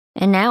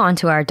And now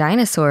onto our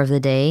dinosaur of the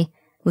day,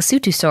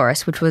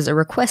 Lesothosaurus, which was a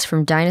request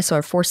from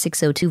Dinosaur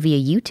 4602 via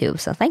YouTube,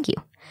 so thank you.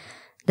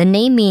 The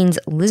name means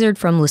lizard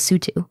from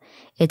Lesotho.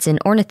 It's an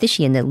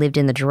ornithischian that lived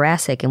in the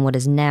Jurassic in what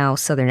is now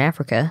southern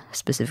Africa,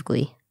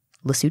 specifically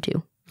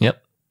Lesotho.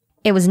 Yep.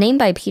 It was named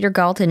by Peter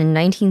Galton in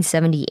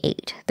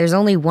 1978. There's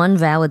only one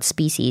valid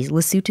species,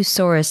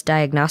 Lesothosaurus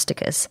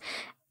diagnosticus,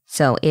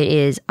 so it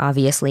is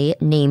obviously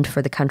named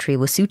for the country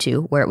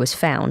Lesotho, where it was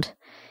found.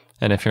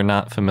 And if you're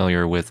not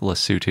familiar with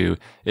Lesotho,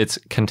 it's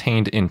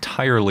contained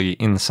entirely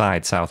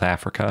inside South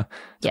Africa.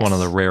 It's one of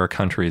the rare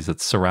countries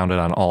that's surrounded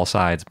on all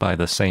sides by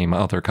the same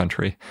other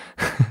country.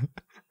 I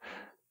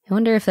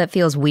wonder if that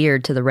feels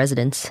weird to the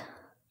residents.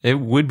 It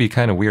would be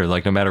kind of weird.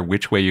 Like, no matter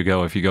which way you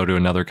go, if you go to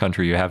another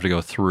country, you have to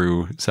go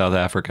through South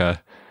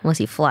Africa.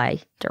 Unless you fly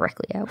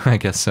directly out. I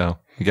guess so.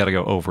 You got to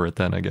go over it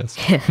then, I guess.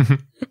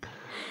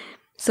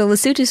 So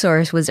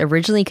Lesothosaurus was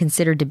originally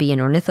considered to be an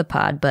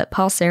ornithopod, but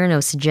Paul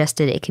Sereno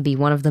suggested it could be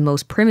one of the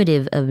most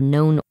primitive of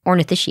known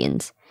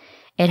ornithischians.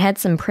 It had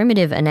some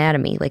primitive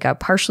anatomy, like a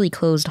partially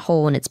closed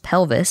hole in its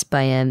pelvis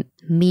by a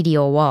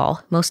medial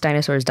wall. Most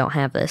dinosaurs don't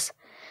have this.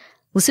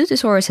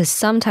 Lesothosaurus has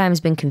sometimes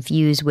been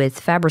confused with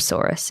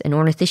Fabrosaurus, an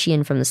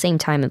ornithischian from the same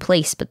time and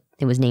place, but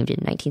it was named in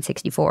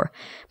 1964.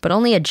 But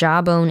only a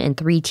jawbone and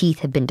 3 teeth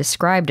have been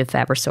described of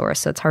Fabrosaurus,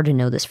 so it's hard to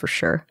know this for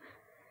sure.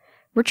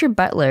 Richard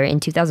Butler in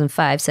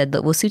 2005 said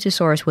that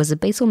Lesothosaurus was a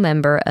basal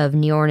member of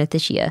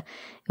Neornithischia,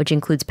 which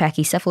includes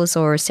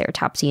pachycephalosaurs,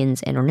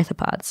 ceratopsians, and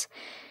ornithopods.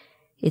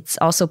 It's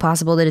also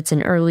possible that it's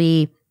an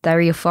early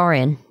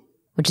thyreophorian,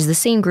 which is the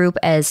same group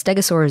as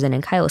stegosaurs and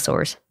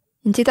ankylosaurs.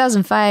 In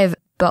 2005,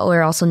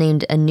 Butler also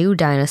named a new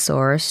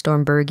dinosaur,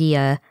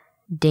 Stormbergia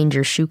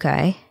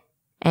dangershukai,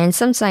 and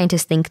some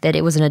scientists think that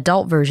it was an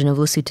adult version of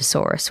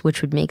Lesothosaurus, which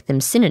would make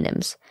them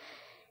synonyms.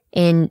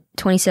 In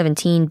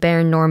 2017,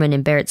 Baron, Norman,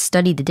 and Barrett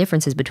studied the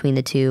differences between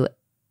the two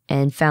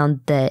and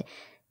found that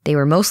they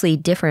were mostly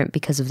different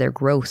because of their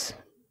growth.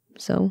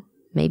 So,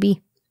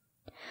 maybe.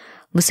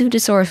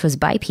 Lesothosaurus was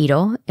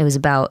bipedal. It was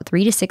about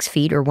 3 to 6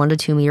 feet or 1 to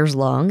 2 meters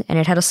long, and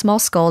it had a small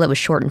skull that was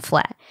short and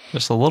flat.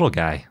 Just a little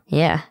guy.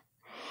 Yeah.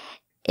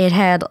 It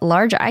had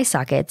large eye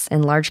sockets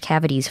and large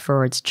cavities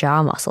for its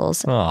jaw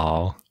muscles.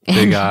 Oh,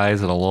 big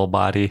eyes and a little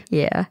body.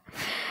 Yeah.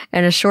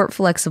 And a short,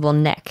 flexible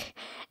neck.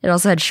 It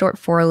also had short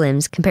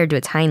forelimbs compared to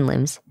its hind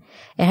limbs.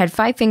 It had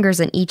 5 fingers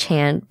in each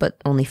hand, but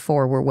only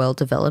 4 were well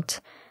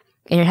developed.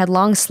 And it had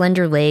long,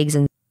 slender legs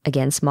and,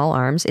 again, small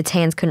arms. Its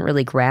hands couldn't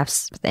really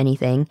grasp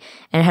anything,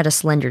 and it had a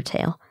slender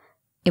tail.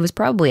 It was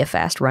probably a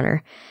fast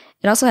runner.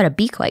 It also had a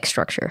beak-like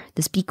structure.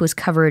 This beak was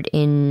covered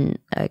in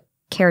a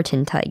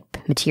keratin-type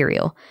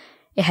material.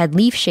 It had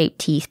leaf-shaped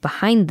teeth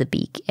behind the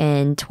beak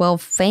and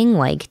 12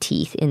 fang-like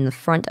teeth in the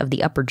front of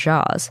the upper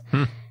jaws.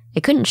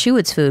 It couldn't chew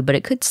its food, but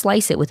it could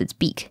slice it with its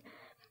beak.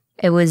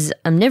 It was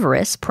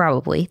omnivorous,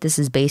 probably. This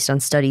is based on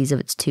studies of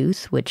its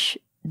tooth, which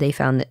they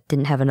found that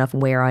didn't have enough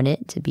wear on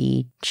it to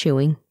be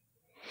chewing.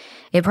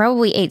 It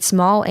probably ate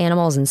small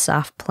animals and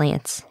soft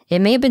plants. It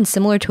may have been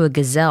similar to a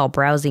gazelle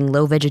browsing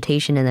low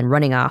vegetation and then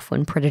running off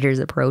when predators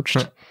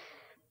approached.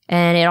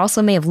 And it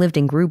also may have lived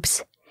in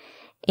groups.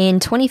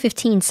 In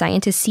 2015,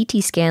 scientists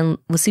CT scanned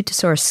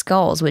Lesothosaurus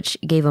skulls, which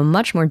gave a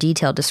much more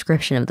detailed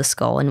description of the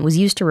skull and was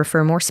used to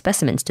refer more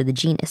specimens to the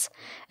genus.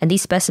 And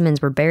these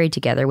specimens were buried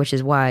together, which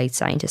is why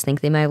scientists think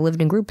they might have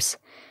lived in groups.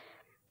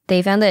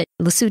 They found that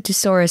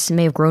Lesothosaurus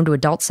may have grown to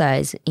adult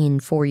size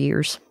in 4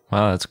 years.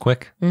 Wow, that's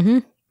quick.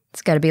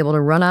 It's got to be able to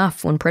run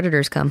off when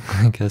predators come.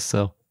 I guess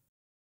so.